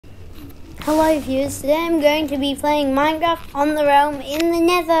Hello viewers, today I'm going to be playing Minecraft on the realm in the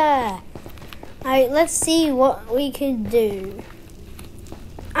nether. Alright, let's see what we can do.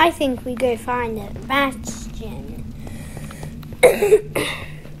 I think we go find a bastion.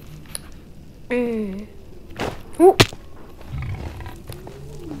 I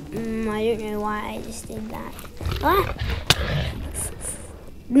don't know why I just did that. Ah.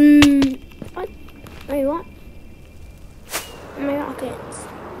 What? Wait, what? My rockets.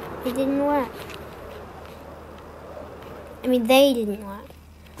 It didn't work. I mean, they didn't work.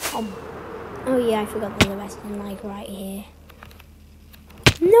 Oh yeah, I forgot there's a bastion like right here.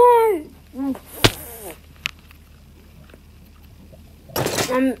 No!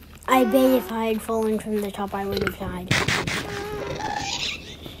 I bet if I had fallen from the top, I would have died.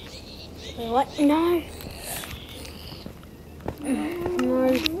 Wait, what? No!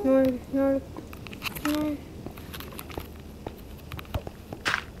 No.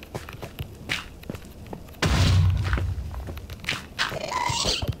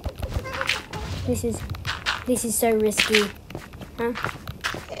 This is so risky. Huh?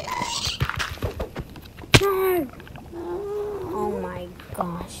 No! Oh my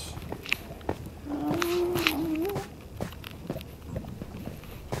gosh.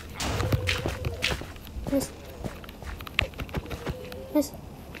 This.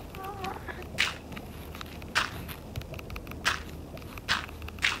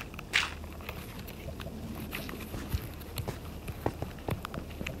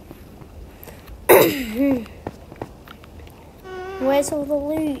 Where's all the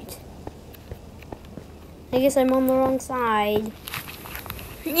loot? I guess I'm on the wrong side.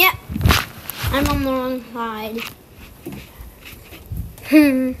 Yep, I'm on the wrong side.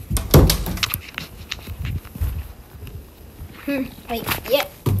 Wait,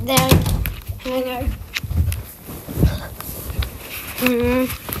 yep, there I go.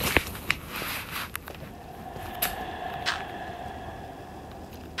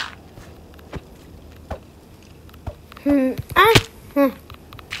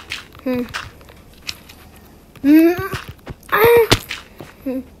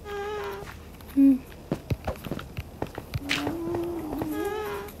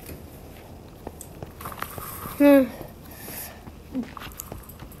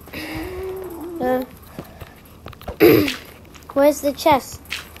 Where's the chest?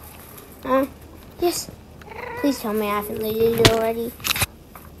 Yes. Please tell me I haven't looted it already.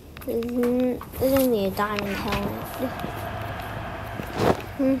 There's only a diamond helmet.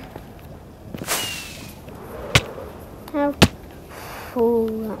 How? Oh,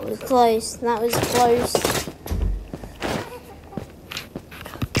 that was close. That was close.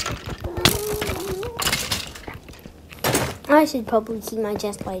 I should probably keep my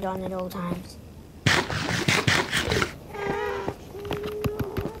chest plate on at all times.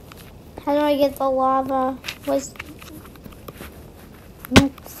 How do I get the lava?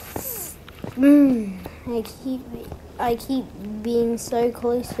 I keep being so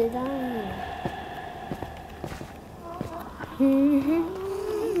close to dying.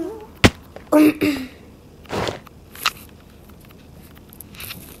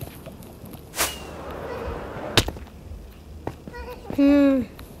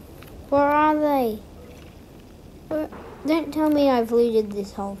 Where are they? Don't tell me I've looted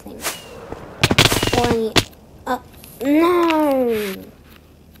this whole thing. Or any... no!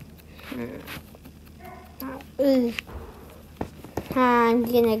 I'm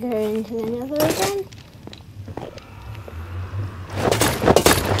gonna go into the nether again.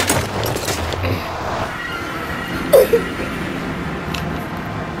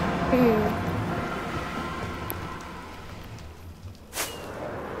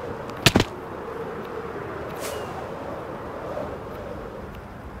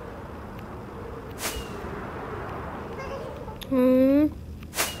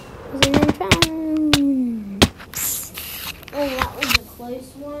 Oh, that was a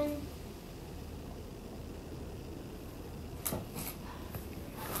close one.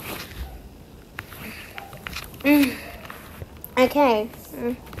 Okay.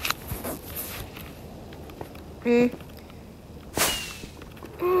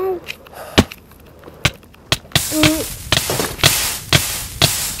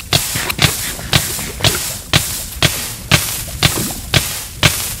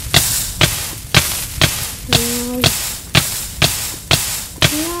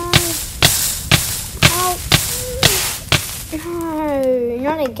 No,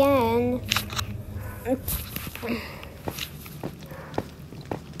 not again.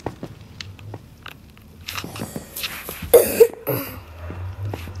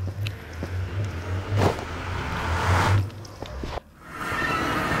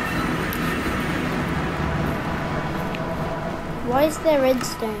 Why is there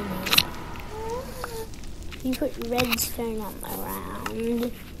redstone here? You put redstone on the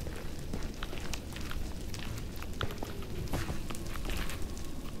ground.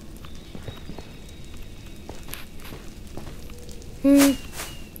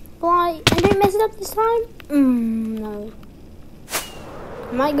 Why? I didn't mess it up this time? No.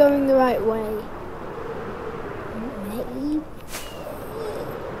 Am I going the right way?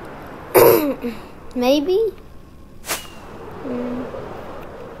 Maybe?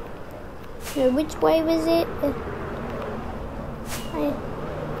 No, which way was it?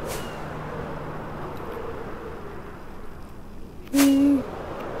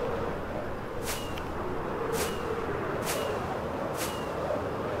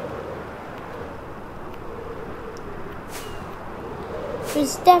 It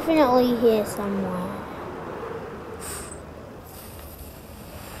was definitely here somewhere.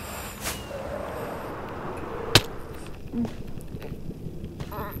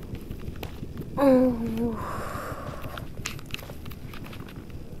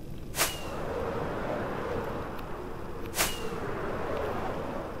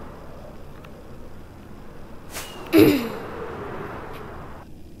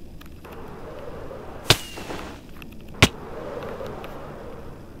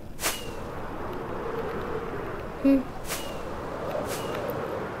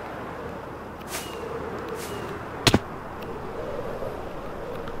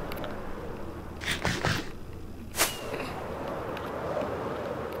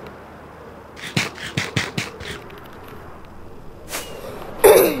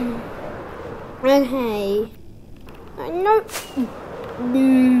 Okay. No.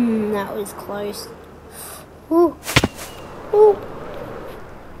 That was close. Ooh. Ooh.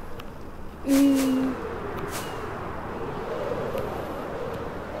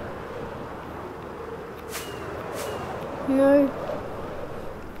 No.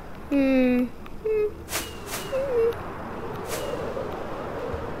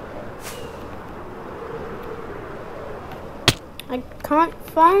 I can't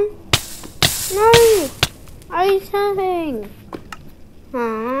find. No! Are you telling?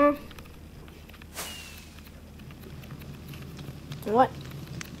 What?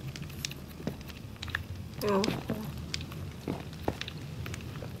 Oh.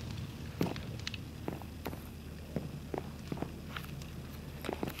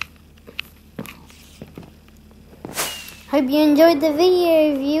 Hope you enjoyed the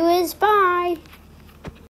video, viewers. Bye!